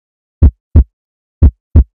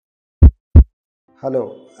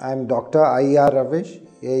Hello, I am Dr. I R Ravish,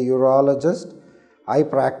 a urologist. I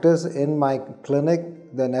practice in my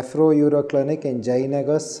clinic, the Nephro-Uro Clinic in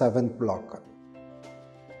Jainagar 7th block.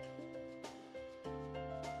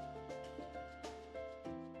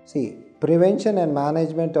 See, prevention and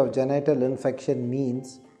management of genital infection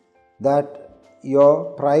means that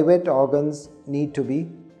your private organs need to be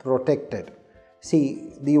protected.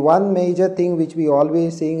 See, the one major thing which we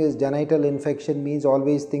always saying is genital infection means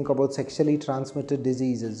always think about sexually transmitted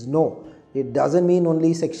diseases. No, it doesn't mean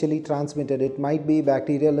only sexually transmitted. It might be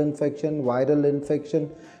bacterial infection, viral infection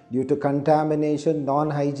due to contamination,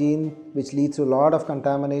 non-hygiene, which leads to a lot of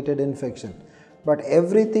contaminated infection. But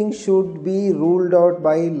everything should be ruled out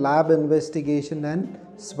by lab investigation and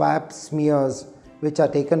swab smears which are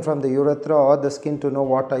taken from the urethra or the skin to know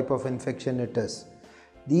what type of infection it is.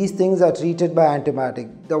 These things are treated by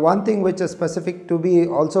antibiotic. The one thing which is specific to be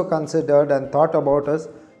also considered and thought about is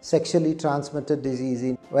sexually transmitted disease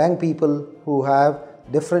in young people who have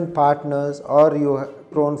different partners or you are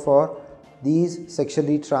prone for these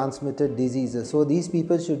sexually transmitted diseases. So these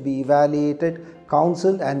people should be evaluated,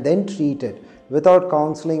 counseled and then treated. Without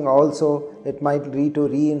counseling also it might lead to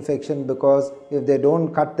reinfection, because if they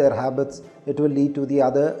don't cut their habits it will lead to the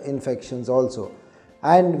other infections also.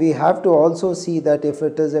 And we have to also see that if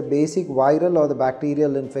it is a basic viral or the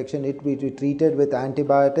bacterial infection, it will be treated with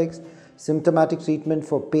antibiotics, symptomatic treatment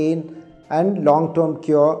for pain and long-term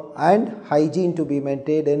cure, and hygiene to be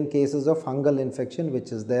maintained in cases of fungal infection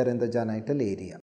which is there in the genital area.